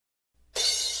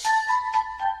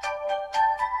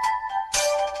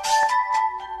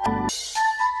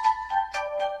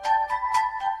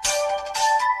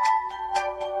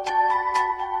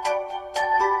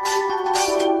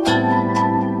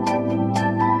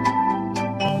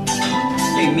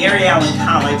Mary Allen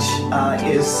College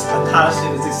is a college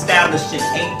that was established in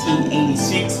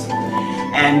 1886,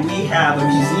 and we have a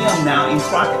museum now in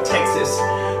Crockett, Texas,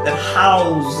 that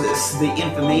houses the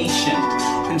information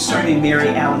concerning Mary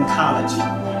Allen College.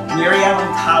 Mary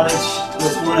Allen College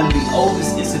was one of the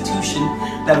oldest institutions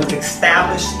that was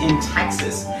established in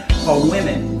Texas for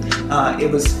women. It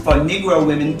was for Negro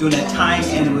women during that time,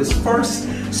 and it was first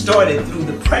started through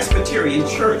the Presbyterian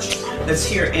Church that's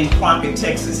here in Crockett,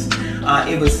 Texas.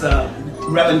 It was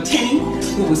Reverend Tenney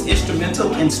who was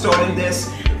instrumental in starting this,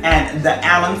 and the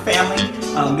Allen family,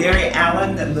 Mary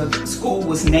Allen, the school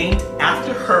was named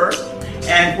after her.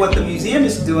 And what the museum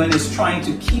is doing is trying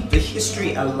to keep the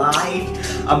history alive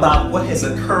about what has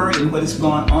occurred and what has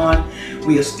gone on.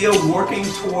 We are still working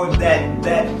toward that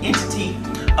entity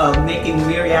of making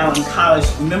Mary Allen College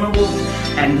memorable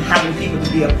and having people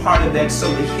to be a part of that so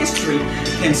the history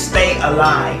can stay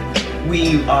alive.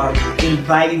 We are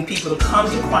inviting people to come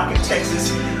to Crockett,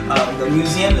 Texas. The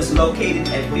museum is located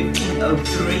at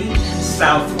 1503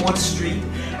 South 4th Street,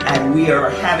 and we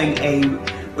are having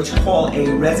what you call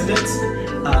a residence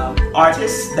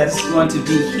artist that's going to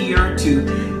be here to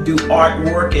do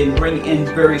artwork and bring in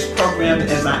various programs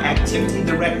as our activity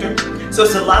director. So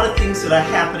it's a lot of things that are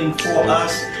happening for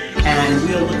us, and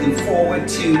we're looking forward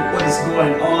to what is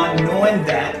going on, knowing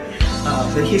that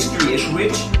the history is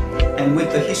rich. And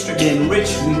with the history being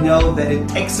rich, we know that it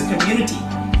takes a community.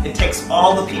 It takes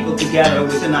all the people together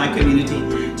within our community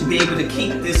to be able to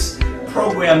keep this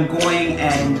program going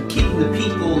and keeping the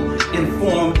people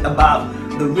informed about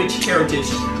the rich heritage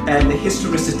and the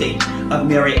historicity of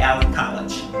Mary Allen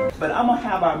College. But I'm going to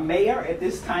have our mayor at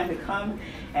this time to come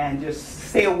and just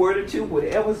say a word or two,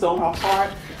 whatever's on her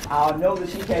heart. I know that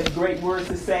she has great words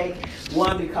to say.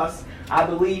 One, because I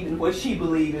believe in what she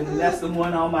believes in, and that's the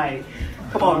one Almighty.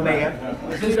 Come on, Mayor.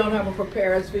 We don't have a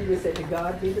prepared speaker. We said, to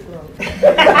God be the glory. For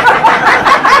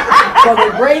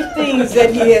the great things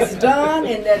that he has done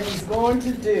and that he's going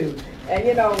to do. And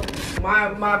you know,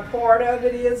 my part of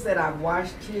it is that I've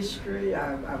watched history.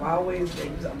 I've always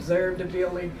observed the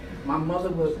building. My mother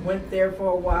went there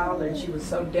for a while, and she was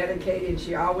so dedicated.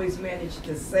 She always managed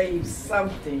to save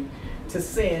something to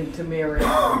send to Mary.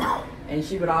 And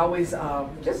she would always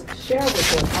just share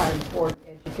with us how important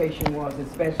education was,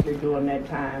 especially during that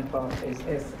time, as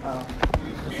the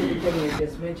superintendent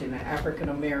just mentioned, the African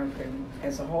American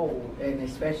as a whole, and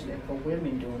especially for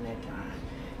women during that time.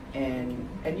 And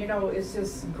you know, it's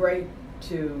just great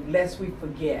to, lest we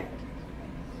forget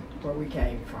where we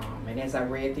came from. And as I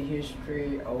read the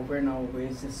history over and over,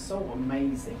 it's just so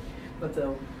amazing. But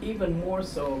the even more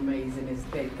so amazing is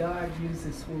that God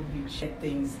uses who you get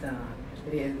things done.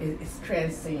 It's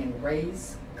transcend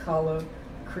race, color,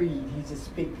 creed. He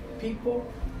just pick people,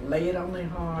 lay it on their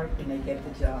heart, and they get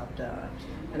the job done.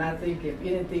 And I think if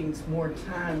anything's more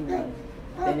timely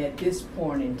than at this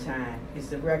point in time is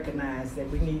to recognize that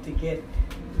we need to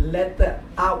let the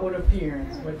outward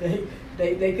appearance, but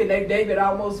David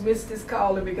almost missed his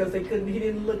calling because he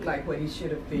didn't look like what he should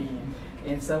have been.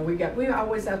 And so we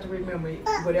always have to remember,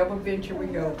 whatever venture we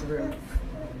go through,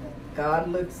 God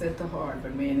looks at the heart,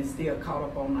 but man is still caught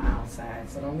up on the outside.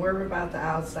 So don't worry about the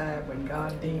outside. When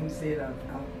God deems it a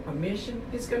mission,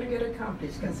 it's going to get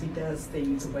accomplished because he does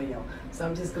things well. So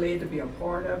I'm just glad to be a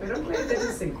part of it. I'm glad that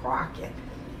it's in Crockett.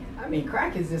 I mean,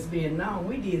 Crockett's just being known.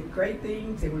 We did great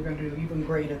things, and we're going to do even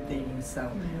greater things.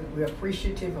 So we're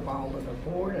appreciative of all of the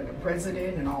board and the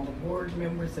president and all the board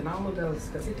members and all of those,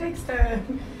 because it takes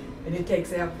time and it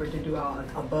takes effort to do all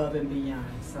above and beyond.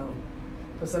 So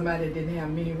for somebody that didn't have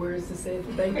many words to say,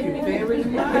 thank you very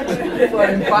much for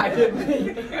inviting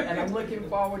me. And I'm looking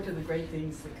forward to the great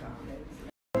things to come.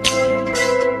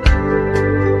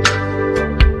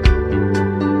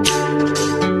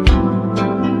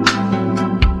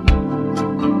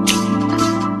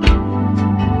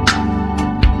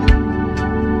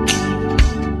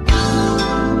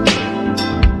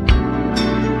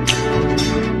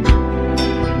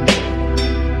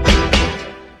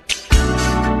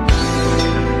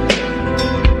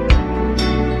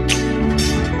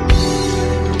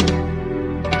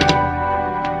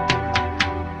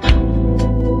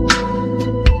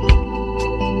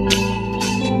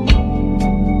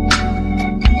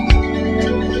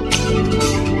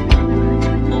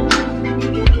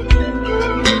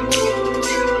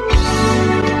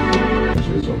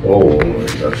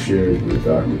 Shared with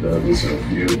Dr. Douglass and a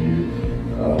few of you.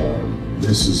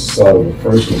 This is sort of a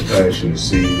personal passion to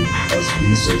see us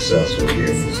be successful here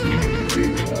in this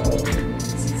community.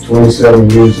 27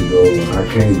 years ago, when I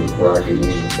came to Crockett, one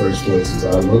of the first places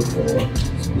I looked for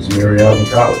was Mary Allen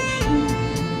College.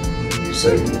 You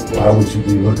say, why would you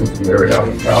be looking for Mary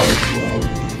Allen College? Well,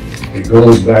 it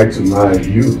goes back to my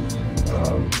youth.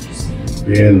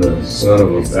 Being the son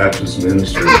of a Baptist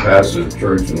minister and pastor of a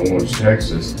church in Orange,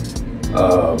 Texas,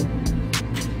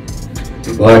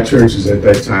 the black churches at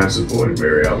that time supported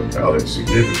Mary Allen College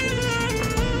significantly.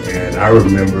 And I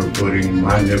remember putting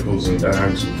my nickels and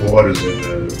dimes and quarters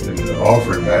in the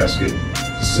offering basket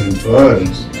to send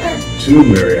funds to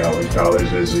Mary Allen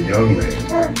College as a young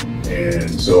man.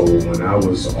 And so when I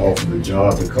was offered the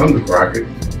job to come to Crockett,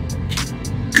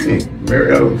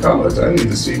 Mary Allen College, I need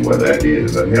to see what that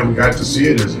is. I never got to see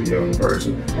it as a young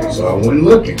person, so I went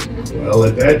looking. Well,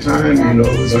 at that time, you know,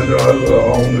 it was under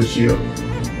our ownership,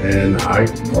 and I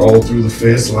crawled through the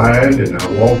fence line, and I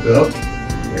walked up,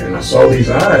 and I saw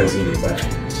these eyes in the back.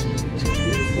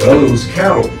 Well, it was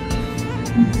cattle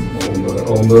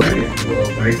on the land. Well,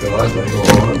 thank God later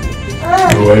on,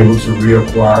 we were able to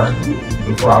reacquire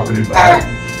the property back.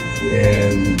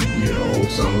 And, you know,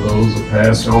 some of those are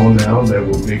passed on now that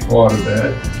will be part of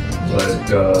that. But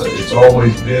it's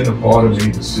always been a part of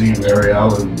me to see Mary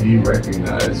Allen be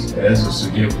recognized as a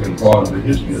significant part of the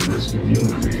history of this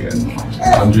community. And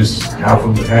I'm just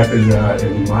happy that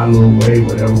in my little way,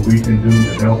 whatever we can do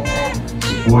to help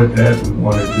support that, we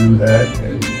want to do that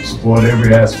and support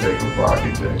every aspect of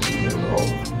Crockett, Texas as a whole.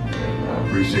 And I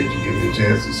appreciate you giving me a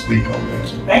chance to speak on that.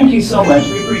 Thank you so much.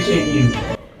 We appreciate you.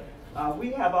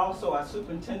 We have also our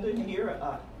superintendent here,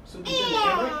 Superintendent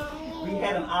Everett. We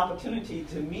had an opportunity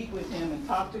to meet with him and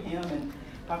talk to him and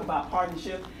talk about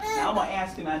partnership. Now I'm going to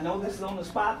ask him, I know this is on the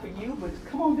spot for you, but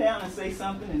come on down and say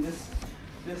something and just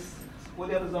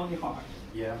whatever's on your heart.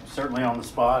 Yeah, certainly on the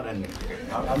spot, and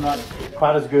I'm not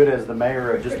quite as good as the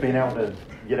mayor at just being able to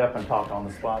get up and talk on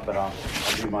the spot, but I'll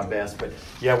do my best. But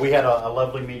yeah, we had a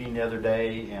lovely meeting the other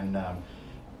day, and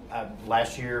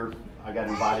last year I got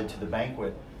invited to the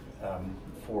banquet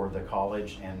for the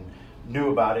college and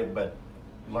knew about it, but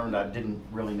learned I didn't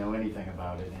really know anything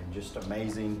about it, and just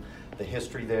amazing the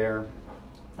history there.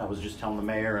 I was just telling the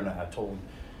mayor, and I told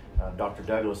Dr.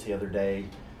 Douglass the other day,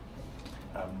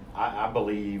 I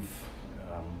believe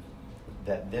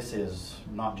that this is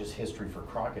not just history for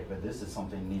Crockett, but this is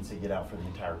something that needs to get out for the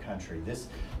entire country. This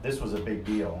was a big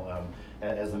deal.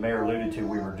 As the mayor alluded to,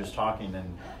 we were just talking,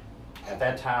 and at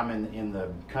that time in the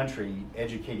country,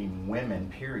 educating women,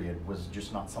 period, was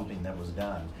just not something that was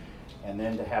done. And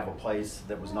then to have a place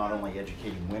that was not only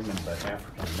educating women, but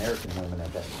African American women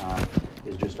at that time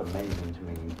is just amazing to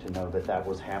me to know that that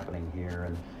was happening here,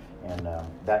 and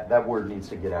that word needs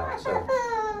to get out. So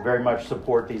very much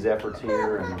support these efforts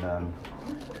here, and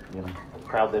you know,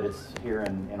 proud that it's here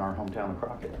in our hometown of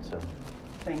Crockett. So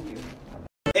thank you.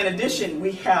 In addition,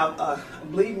 we have, I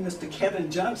believe, Mr.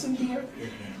 Kevin Johnson here,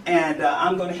 and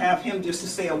I'm going to have him just to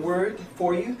say a word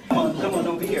for you. Come on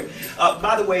over here.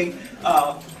 By the way,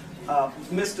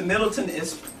 Mr. Middleton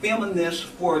is filming this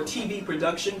for a TV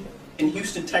production in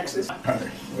Houston, Texas.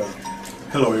 Well,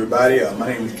 hello, everybody.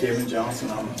 My name is Kevin Johnson.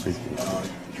 I'm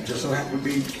just so happy to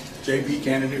be JP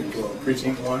candidate for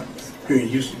Precinct 1 here in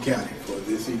Houston County for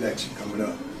this election coming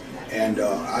up. And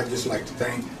I'd just like to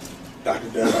thank Dr.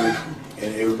 Douglass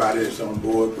and everybody that's on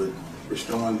board with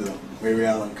restoring the Mary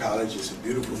Allen College. It's a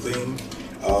beautiful thing.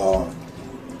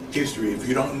 History, if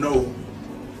you don't know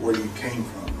where you came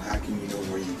from, how can you know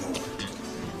where you're going?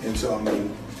 And so, I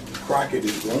mean, Crockett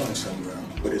is going somewhere,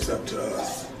 but it's up to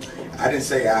us. I didn't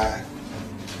say I.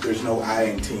 There's no I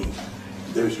in team.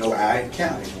 There's no I in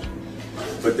county,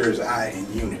 but there's I in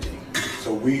unity.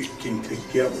 So we can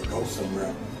together go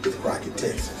somewhere with Crockett,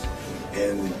 Texas.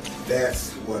 And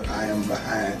that's what I am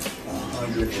behind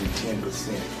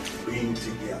 110%, being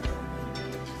together.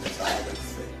 That's all I got to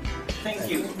say. Thank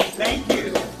you. Thank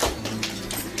you.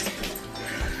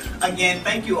 Again,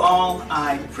 thank you all.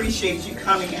 I appreciate you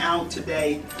coming out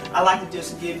today. I'd like to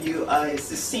just give you a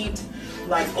succinct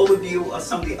overview of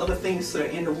some of the other things that are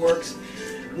in the works.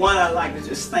 One, I'd like to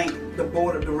just thank the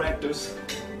board of directors.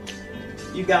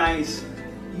 You guys,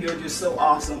 you're just so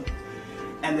awesome.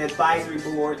 And the advisory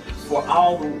board for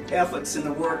all the efforts and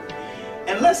the work.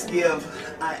 And let's give,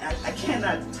 I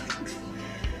cannot,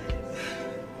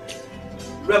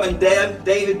 Reverend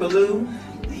David Ballou,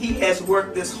 he has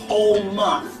worked this whole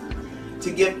month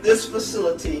to get this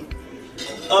facility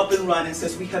up and running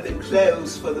since we have been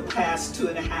closed for the past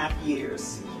 2.5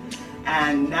 years.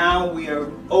 And now we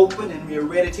are open and we are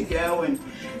ready to go, and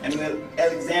with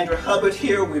Alexandra Hubbard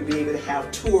here, we'll be able to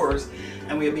have tours,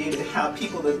 and we'll be able to have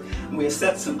people that we'll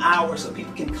set some hours so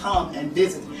people can come and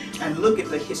visit and look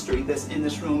at the history that's in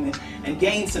this room and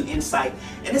gain some insight.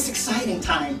 And it's an exciting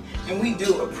time, and we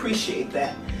do appreciate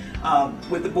that.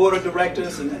 With the board of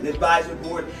directors and the advisory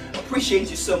board,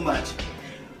 appreciate you so much.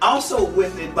 Also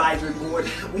with the advisory board,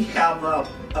 we have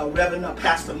Reverend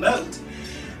Pastor Moat,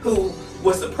 who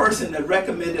was the person that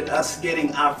recommended us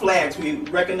getting our flags. We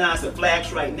recognize the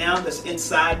flags right now that's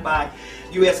inside by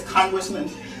U.S.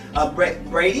 Congressman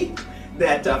Brady,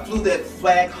 that flew that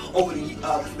flag over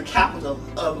the Capitol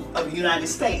of the United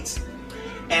States.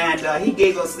 And he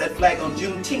gave us that flag on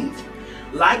Juneteenth.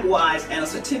 Likewise, and a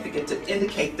certificate to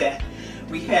indicate that.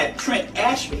 We had Trent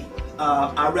Ashby,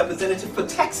 our representative for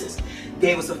Texas,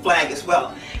 gave us a flag as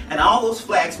well. And all those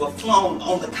flags were flown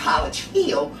on the College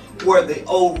Hill where the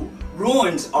old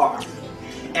ruins are.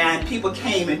 And people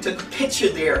came and took a picture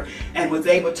there and was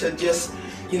able to just,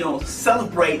 you know,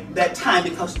 celebrate that time,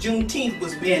 because Juneteenth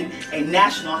was being a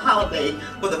national holiday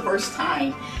for the first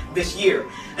time this year.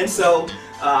 And so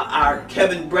our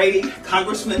Kevin Brady,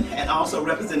 Congressman, and also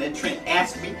Representative Trent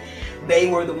Ashby, they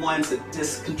were the ones that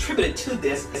just contributed to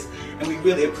this, and we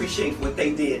really appreciate what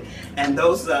they did. And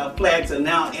those flags are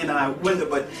now in our window,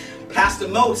 but Pastor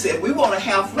Mo said we want to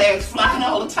have flags flying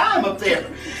all the time up there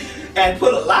and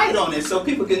put a light on it so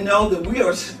people can know that we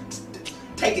are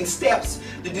taking steps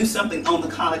to do something on the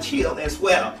College Hill as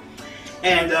well.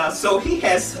 And so he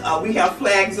has, we have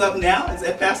flags up now. Is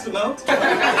that Pastor Mo?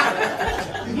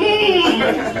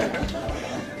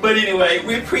 But anyway,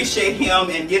 we appreciate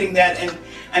him and getting that.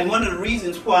 And one of the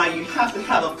reasons why you have to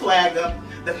have a flag up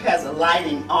that has a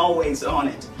lighting always on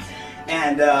it.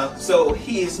 And so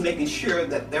he is making sure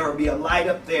that there will be a light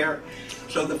up there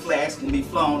so the flags can be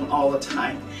flown all the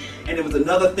time. And it was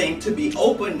another thing to be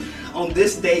open on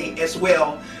this day as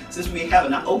well, since we have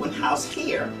an open house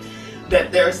here,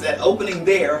 that there's that opening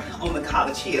there on the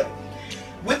College Hill.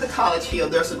 With the College Hill,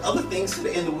 there's some other things that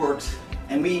are in the works,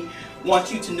 and we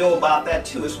want you to know about that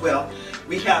too as well.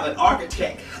 We have an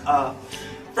architect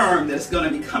firm that's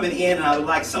going to be coming in, and I would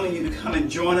like some of you to come and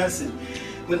join us, and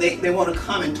when they want to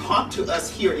come and talk to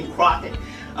us here in Crockett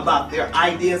about their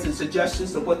ideas and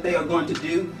suggestions of what they are going to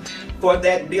do for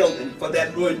that building, for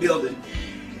that ruined building.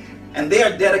 And they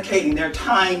are dedicating their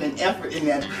time and effort in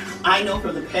that. I know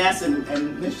from the past, and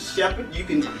Mr. Shepherd, you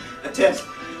can attest,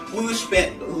 we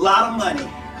spent a lot of money,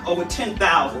 over $10,000,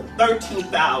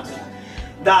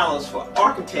 $13,000 for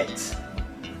architects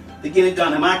to get it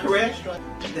done. Am I correct?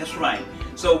 That's right.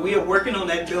 So we are working on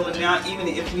that building now, even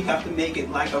if we have to make it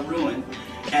like a ruin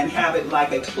and have it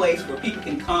like a place where people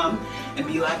can come and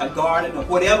be like a garden or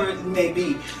whatever it may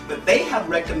be. But they have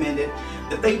recommended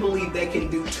that they believe they can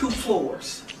do 2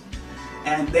 floors.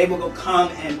 And they will go come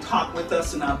and talk with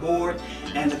us and our board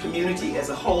and the community as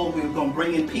a whole. We're going to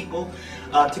bring in people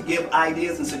to give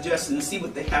ideas and suggestions and see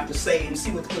what they have to say and see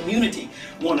what the community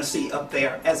want to see up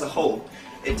there as a whole.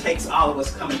 It takes all of us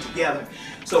coming together.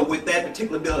 So with that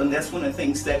particular building, that's one of the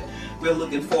things that we're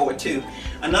looking forward to.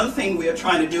 Another thing we are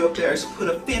trying to do up there is put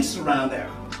a fence around there.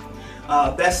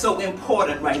 That's so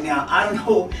important right now. I don't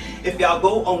know if y'all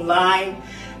go online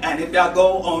and if y'all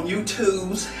go on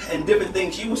YouTubes and different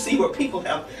things, you will see where people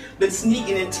have been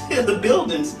sneaking into the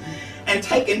buildings and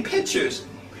taking pictures,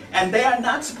 and they are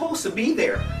not supposed to be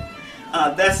there.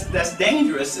 That's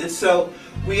dangerous, and so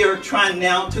we are trying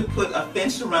now to put a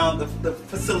fence around the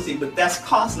facility, but that's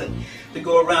costly to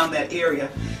go around that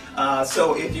area.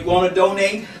 So if you want to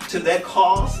donate to that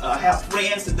cause, have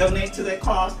friends to donate to that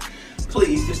cause,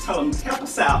 please just tell them, help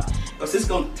us out, because it's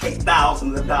going to take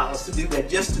thousands of dollars to do that,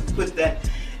 just to put that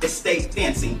estate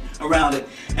fencing around it.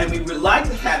 And we would like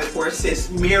to have it where it says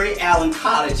Mary Allen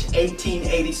College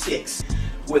 1886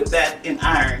 with that in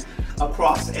iron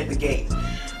across at the gate.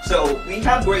 So we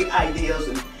have great ideas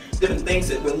and different things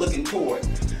that we're looking toward.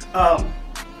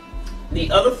 The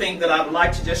other thing that I would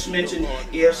like to just mention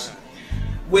is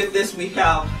with this, we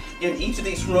have in each of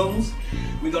these rooms,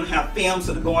 we're going to have films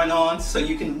that are going on so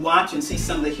you can watch and see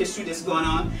some of the history that's going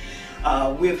on.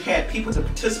 We've had people to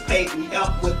participate and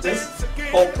help with this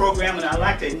whole program, and I'd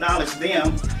like to acknowledge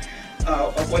them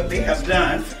of what they have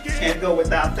done. Can't go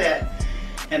without that.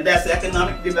 And that's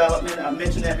economic development. I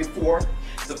mentioned that before.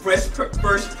 The First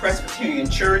Presbyterian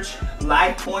Church,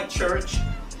 Life Point Church,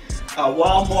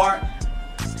 Walmart,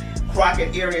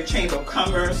 Crockett Area Chamber of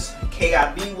Commerce,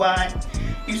 KIBY,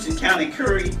 Houston County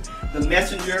Curry, the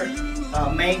Messenger,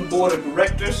 Maine Board of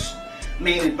Directors,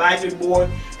 Maine Advisory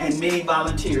Board, and many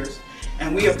volunteers.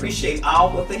 And we appreciate all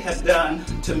what they have done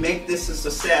to make this a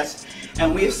success.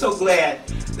 And we are so glad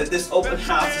that this open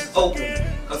house is open,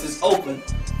 because it's open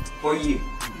for you.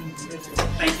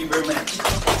 Thank you very much.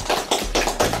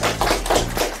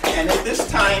 And at this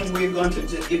time, we're going to,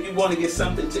 if you want to get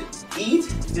something to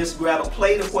eat, just grab a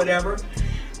plate or whatever.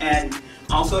 And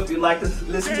also, if you'd like to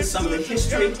listen to some of the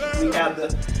history, we have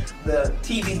the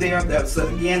TV there that was,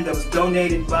 again, that was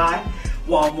donated by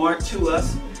Walmart to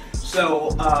us.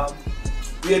 So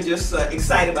we're just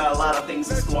excited about a lot of things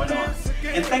that's going on.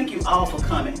 And thank you all for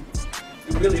coming.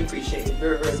 We really appreciate it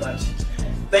very, very much.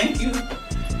 Thank you,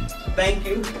 thank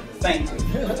you, thank you.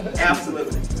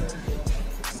 Absolutely.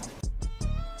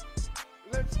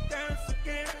 Let's dance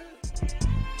again.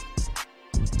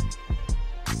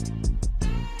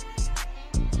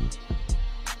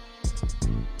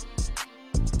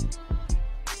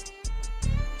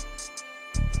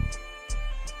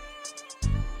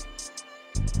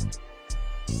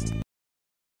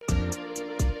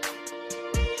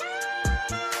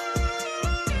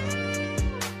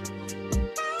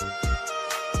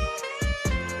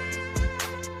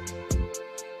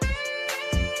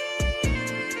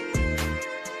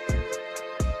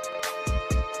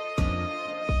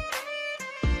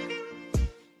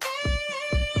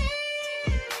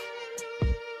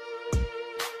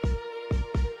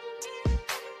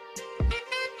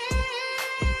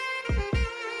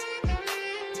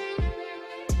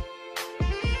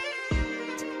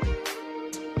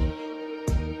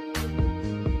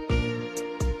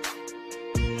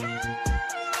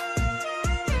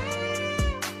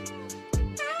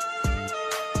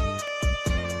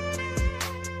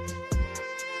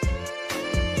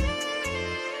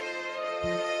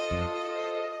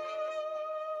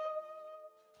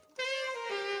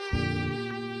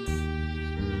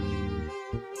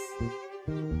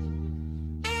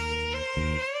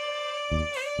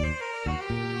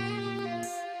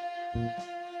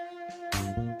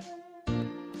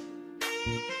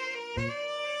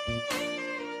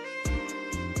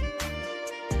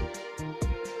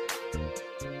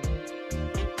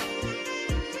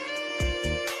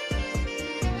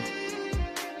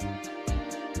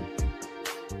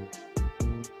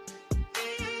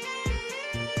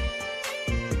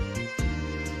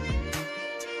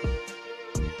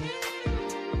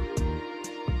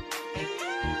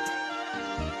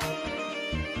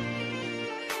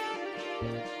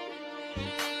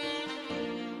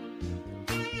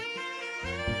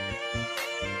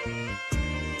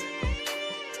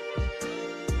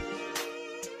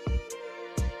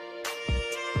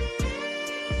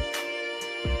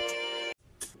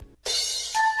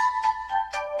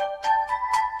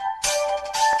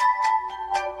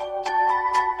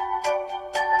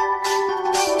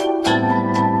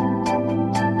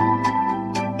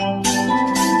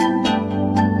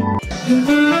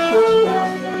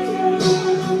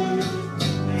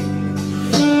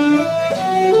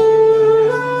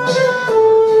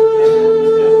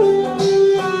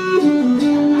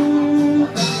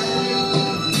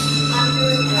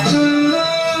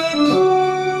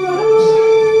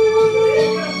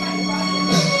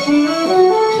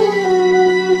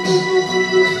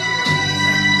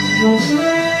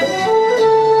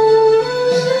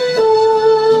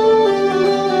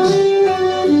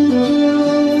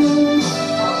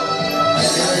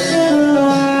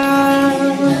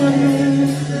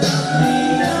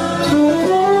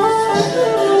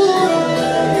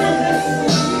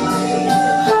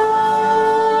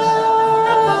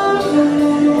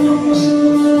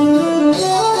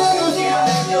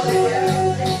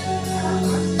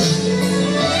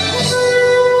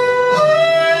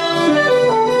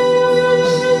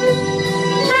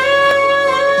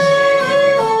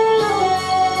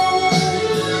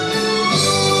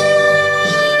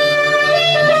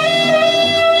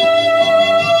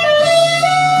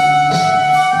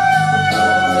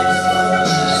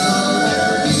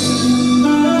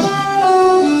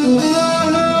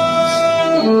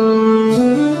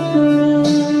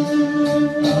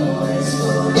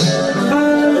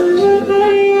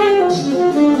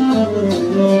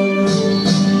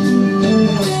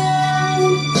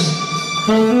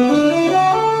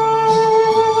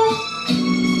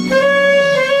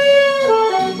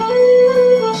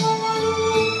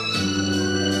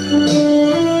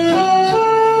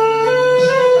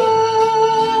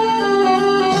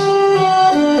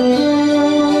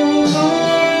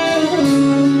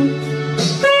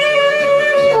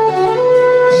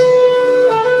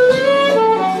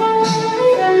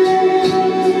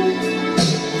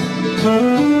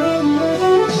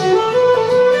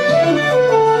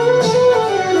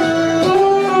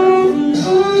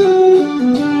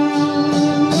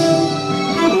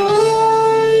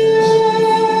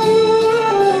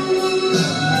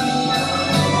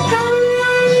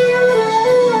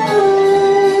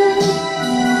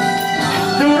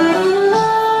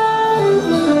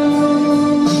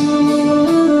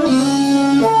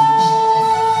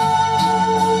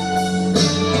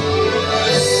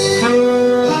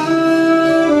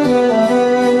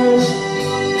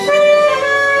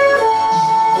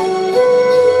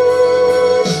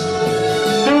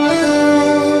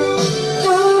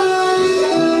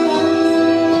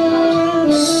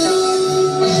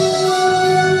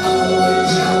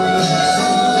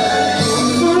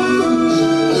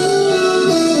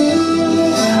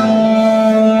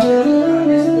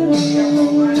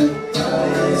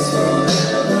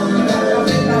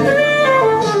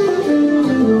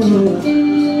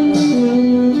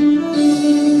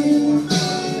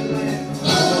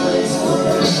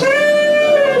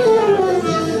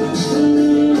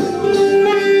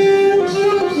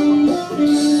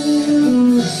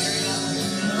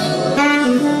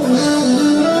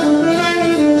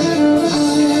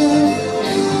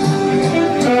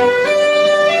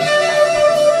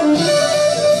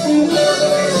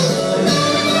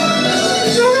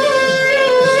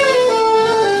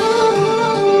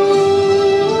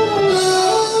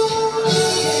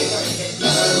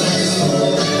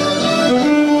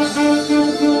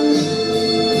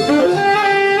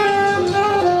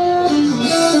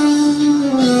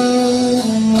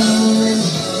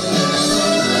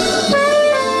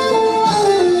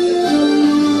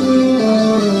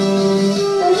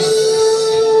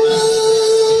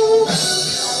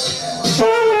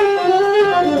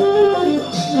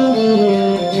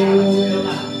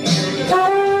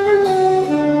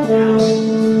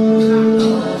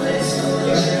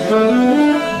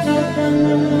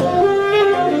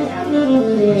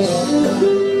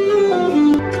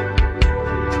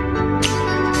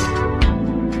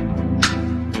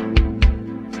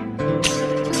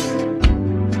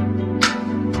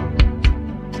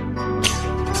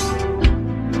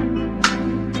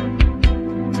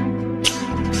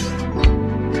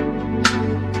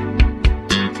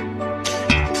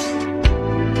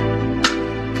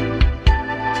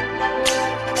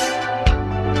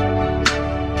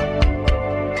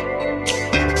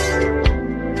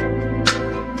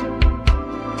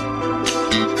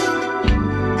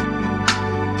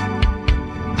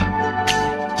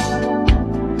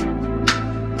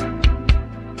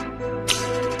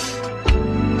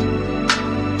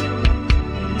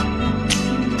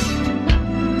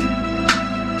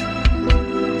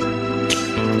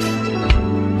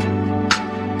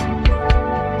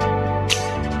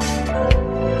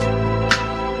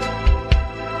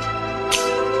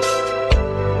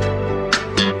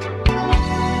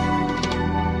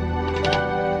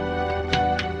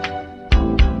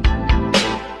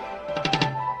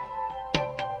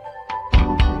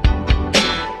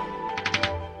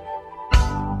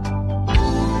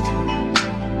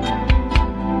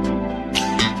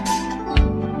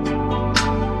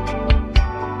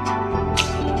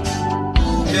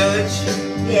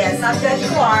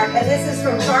 And this is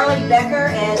from Charlie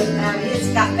Becker, and he's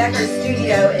got Becker's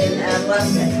studio in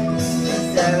Lufkin.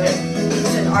 So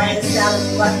he's an artist out of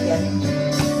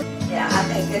Lufkin. Yeah, I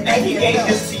think that And he gave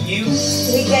this to you?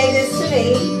 He gave this to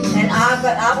me, and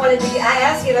but I wanted to. I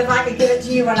asked him if I could give it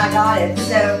to you when I got it.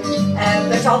 So,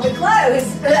 but y'all been closed.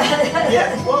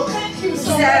 Yes. Well, thank you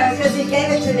so much. Because he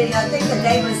gave it to me. I think the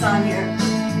date was on here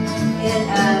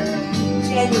in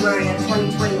January of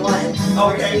 2021.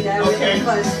 Okay. You know, Okay.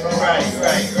 Right.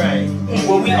 Anyway.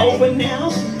 Well, we open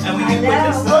now, and we can put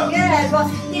this Well, up. good.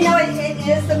 Well, you know, it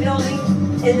is the building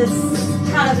in this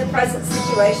kind of the present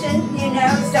situation, you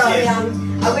know. So Yes.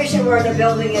 I wish it were the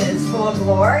building in its full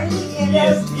glory, you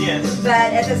know. Yes.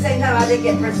 But at the same time, I think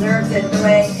it preserves it the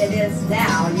way it is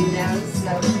now, you know.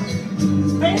 So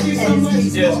Thank you so and much,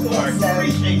 it's Jess peaceful, Clark. so-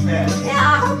 Appreciate that. yeah,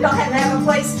 I hope y'all have a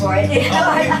place for it. You know?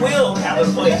 Oh, we will have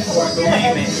a place for it.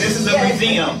 Believe me, this is a Good.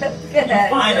 museum. Good.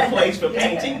 Find a place for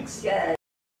paintings. Good.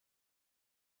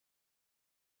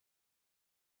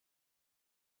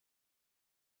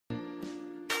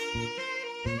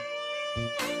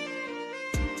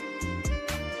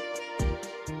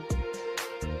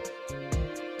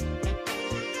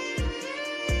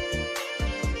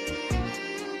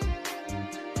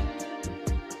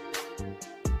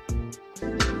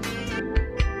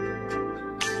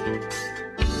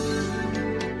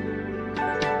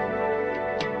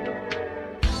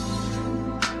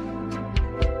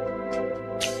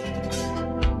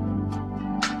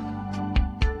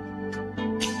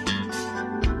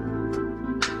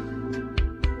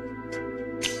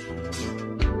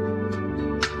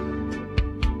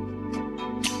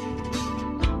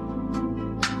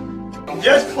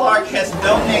 Judge Clark has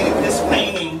donated this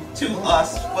painting to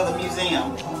us for the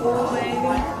museum.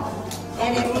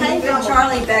 And it came from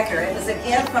Charlie Becker. It was a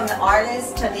gift from the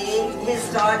artist to me. His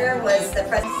daughter was the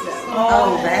president.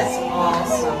 Oh, that's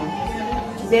awesome.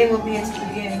 They will be at the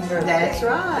beginning birthday. That's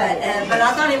right. But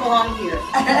I thought it belonged here.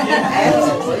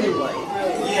 Absolutely.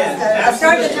 Yes, I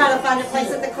started to try to find a place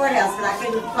at the courthouse, but I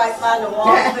couldn't quite find a wall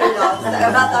to put it on. So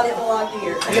I thought it belonged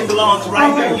here. it belongs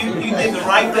right there. You did the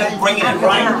right thing, bringing it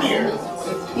right here.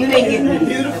 You didn't get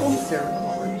Beautiful.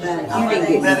 But I want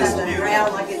to That is have the beautiful.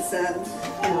 ground like it's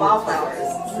in wallflowers.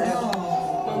 So.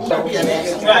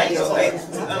 Right. So,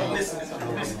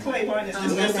 Miss Claiborne, is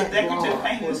this just a decorative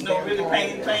painting? There's no really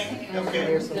painting painting? Okay.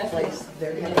 There's a place,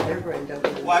 they're going to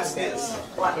Watch this.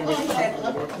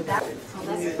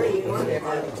 That's pretty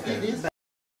wonderful.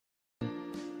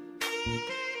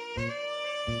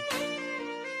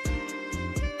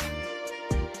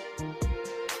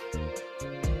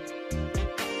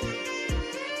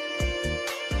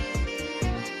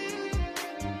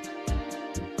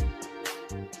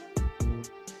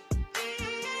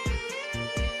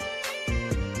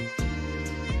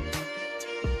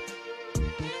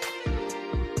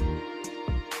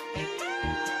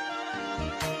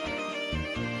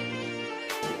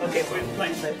 Okay, we're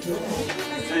playing that.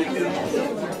 Thank you.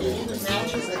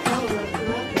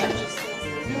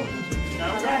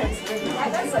 All right.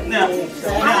 Now, do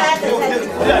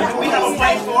we have a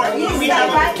place for it? Do we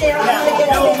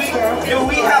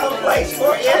have a place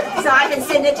for it? So I can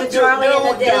send it to Charlie in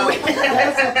the day.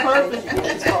 That's perfect.